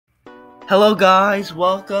Hello guys,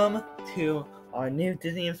 welcome to our new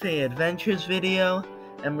Disney Infinity Adventures video,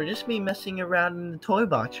 and we're just messing around in the toy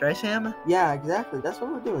box, right Sam? Yeah, exactly. That's what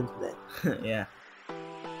we're doing today. Yeah.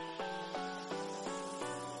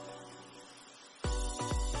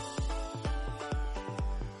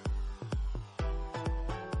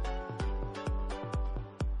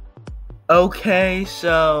 Okay,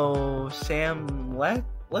 so Sam,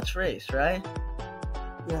 let's race, right?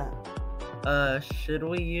 Yeah. Should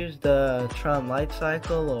we use the Tron Light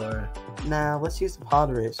Cycle or? Nah, let's use the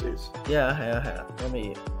pod racers. Yeah. Let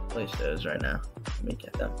me place those right now. Let me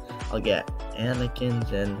get them. I'll get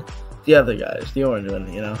Anakin's and the other guys, the orange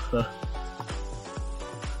one, you know.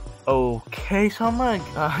 Okay, so I'm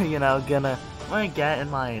gonna get in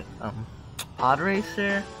my pod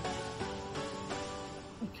racer.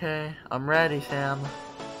 Okay, I'm ready, Sam.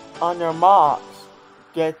 On your marks,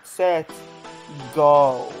 get set,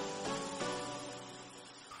 go.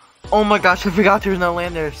 Oh my gosh, I forgot there's no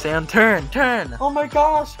land there, Sam. Turn! Oh my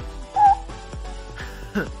gosh!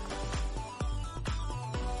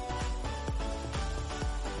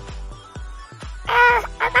 Oh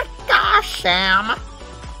my gosh, Sam!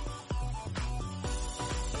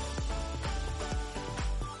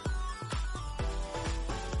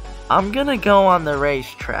 I'm gonna go on the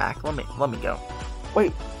racetrack. Let me go.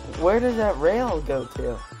 Wait, where does that rail go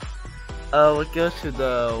to? Oh, it goes to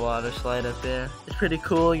the water slide up there. It's pretty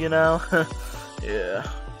cool, you know? Yeah,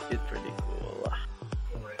 it's pretty cool.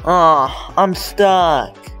 Oh, I'm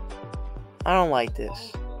stuck. I don't like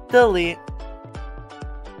this. Delete.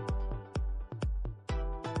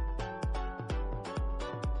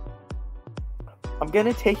 I'm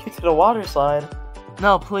gonna take you to the water slide.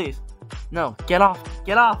 No, please. No, get off.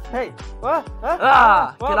 Get off. Hey, what? Get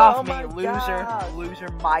off me, my loser. gosh. Loser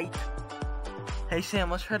Mike. Hey, Sam,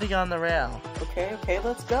 let's try to get on the rail. Okay,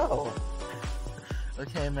 let's go.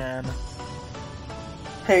 Okay, man.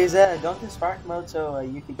 Hey, Zed, don't do spark mode so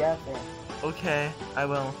you can get there. Okay, I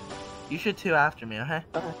will. You should too after me, okay?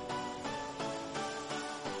 Okay.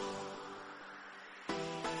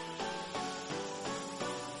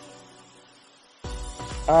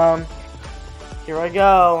 Here I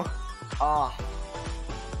go. Ah,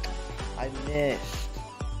 I missed.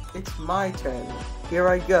 It's my turn. Here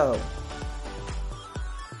I go.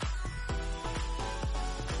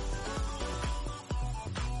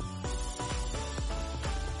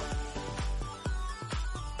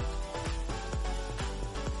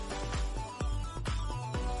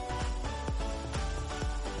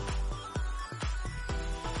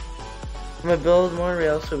 I'm gonna build more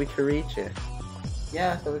rails so we can reach it.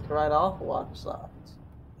 Yeah, so we can ride all the water slides.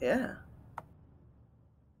 Yeah.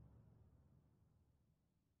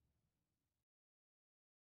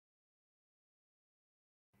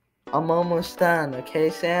 I'm almost done, okay,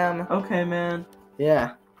 Sam? Okay, man.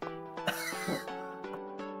 Yeah.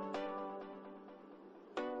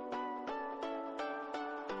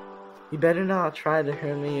 You better not try to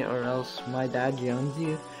hurt me or else my dad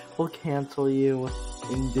Jonesy will cancel you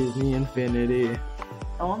in Disney Infinity.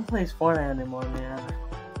 I won't play Fortnite anymore, man.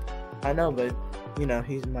 I know, but, you know,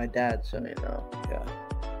 he's my dad, so, you know,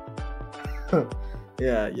 yeah.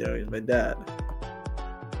 Yeah, you know, he's my dad.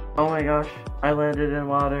 Oh my gosh, I landed in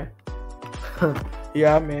water.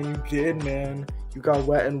 Yeah, man, you did, man. You got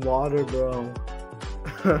wet in water, bro.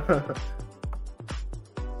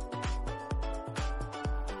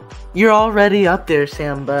 You're already up there,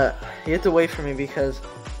 Sam, but you have to wait for me because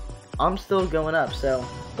I'm still going up, so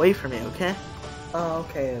wait for me, okay? Oh,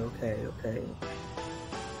 okay.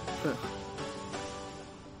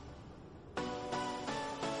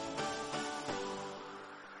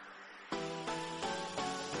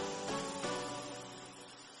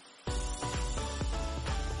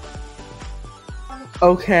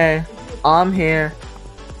 Okay, I'm here.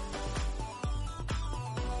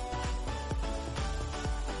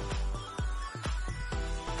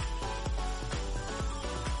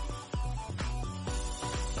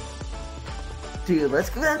 Dude, let's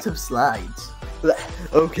go down some slides.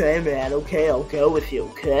 Okay, man, okay, I'll go with you,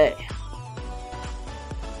 okay.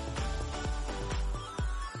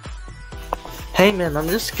 Hey, man, I'm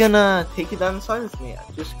just gonna take you down the slide with me.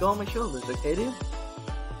 Just go on my shoulders, okay, dude?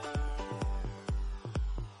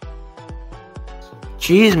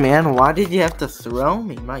 Jeez, man, why did you have to throw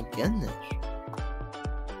me? My goodness.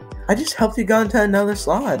 I just helped you go into another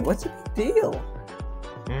slide. What's the big deal?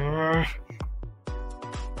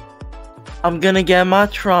 I'm gonna get my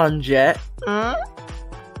Tron jet.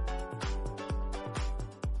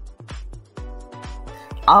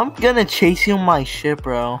 I'm gonna chase you on my ship,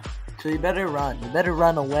 bro. So you better run. You better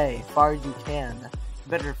run away as far as you can. You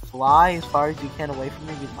better fly as far as you can away from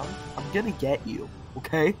me because I'm gonna get you,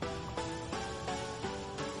 okay?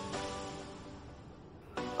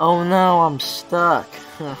 Oh no, I'm stuck.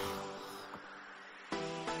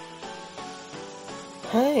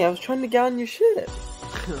 Hey, I was trying to get on your ship.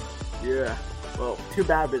 Yeah, well, too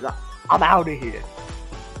bad, because I'm out of here.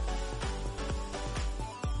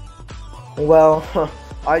 Well,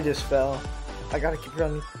 I just fell. I gotta keep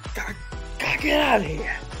running. Gotta get out of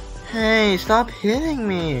here. Hey, stop hitting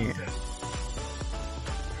me.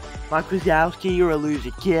 Mike Wazowski, you're a loser.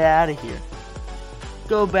 Get out of here.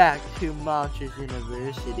 Go back to Monsters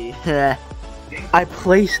University. I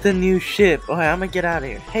placed a new ship. Okay, I'm gonna get out of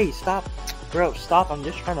here. Hey, stop. Bro, stop. I'm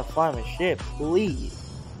just trying to fly my ship. Please.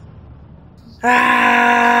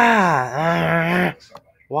 Ah!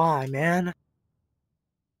 Why, man?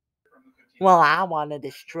 Well, I want to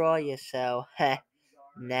destroy you, so,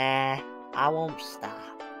 nah, I won't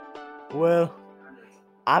stop. Well,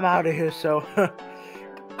 I'm out of here, so,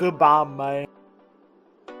 goodbye, man.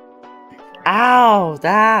 Ow,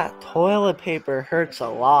 that toilet paper hurts a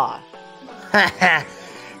lot.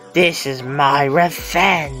 This is my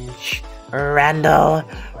revenge, Randall.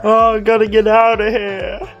 Oh, I gotta get out of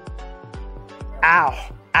here. Ow,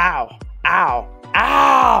 ow, ow,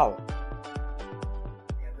 ow!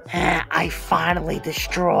 I finally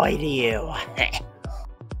destroyed you.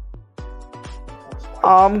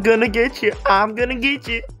 I'm gonna get you. I'm gonna get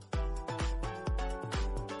you.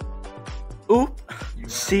 Oop.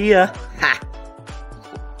 See ya. Ha.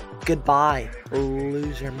 Goodbye,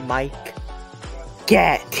 loser Mike.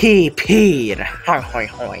 Get TP'd. Hoy, hoy,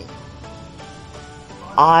 hoy.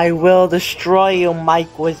 I will destroy you,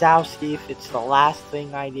 Mike Wazowski, if it's the last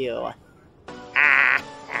thing I do.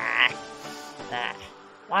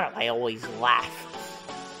 Why do I always laugh?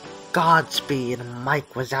 Godspeed, Mike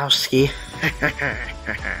Wazowski.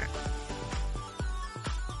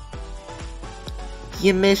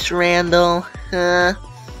 You miss Randall, huh?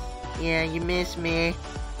 Yeah, you miss me.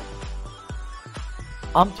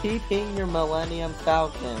 I'm TPing your Millennium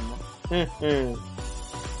Falcon.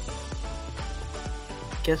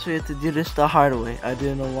 Guess we have to do this the hard way. I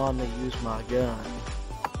didn't want to use my gun.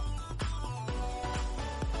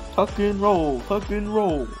 Tuck and roll, tuck and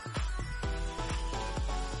roll.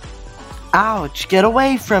 Ouch, get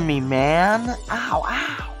away from me, man. Ow,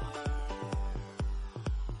 ow.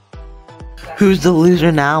 Who's the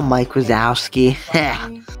loser now, Mike Wazowski?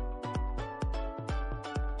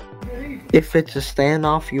 If it's a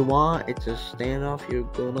standoff you want, it's a standoff you're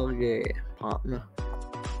gonna get, partner.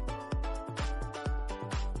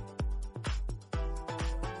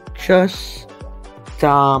 Just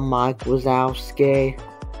Mike Wazowski.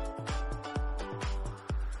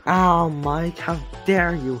 Ow, Mike, how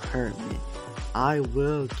dare you hurt me? I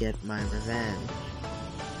will get my revenge.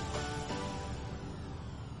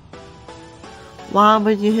 Why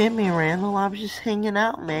would you hit me, Randall? I was just hanging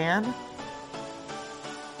out, man.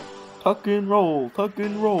 Tuck and roll, tuck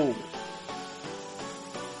and roll.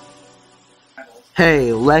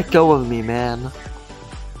 Hey, let go of me, man.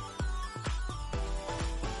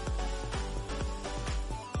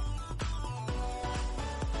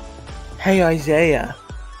 Hey, Isaiah.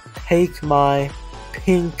 Take my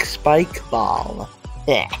pink spike ball.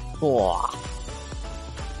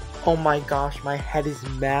 Oh my gosh, my head is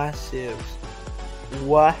massive.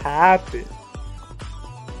 What happened?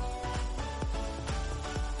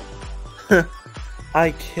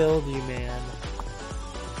 I killed you, man.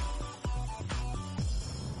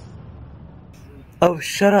 Oh,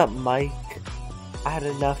 shut up, Mike. I had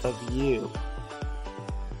enough of you.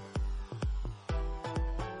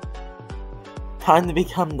 Time to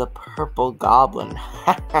become the purple goblin.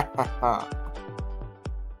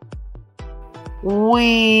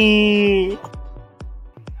 Wee!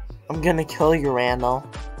 I'm gonna kill you, Randall.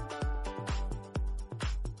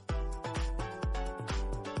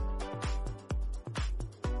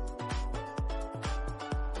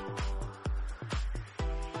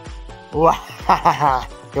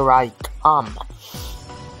 Here I come.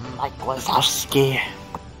 Mike Wazowski.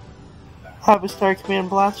 I have a Star Command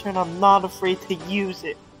Blaster and I'm not afraid to use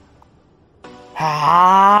it.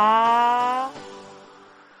 I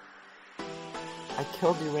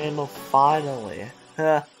killed you, Randall, finally.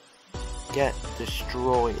 Get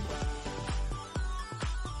destroyed.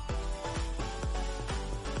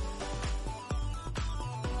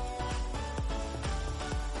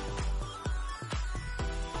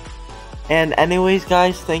 And anyways,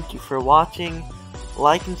 guys, thank you for watching.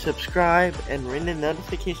 Like and subscribe and ring the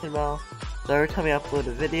notification bell so every time we upload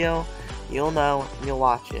a video, you'll know and you'll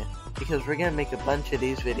watch it. Because we're gonna make a bunch of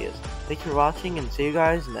these videos. Thank you for watching and see you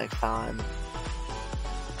guys next time.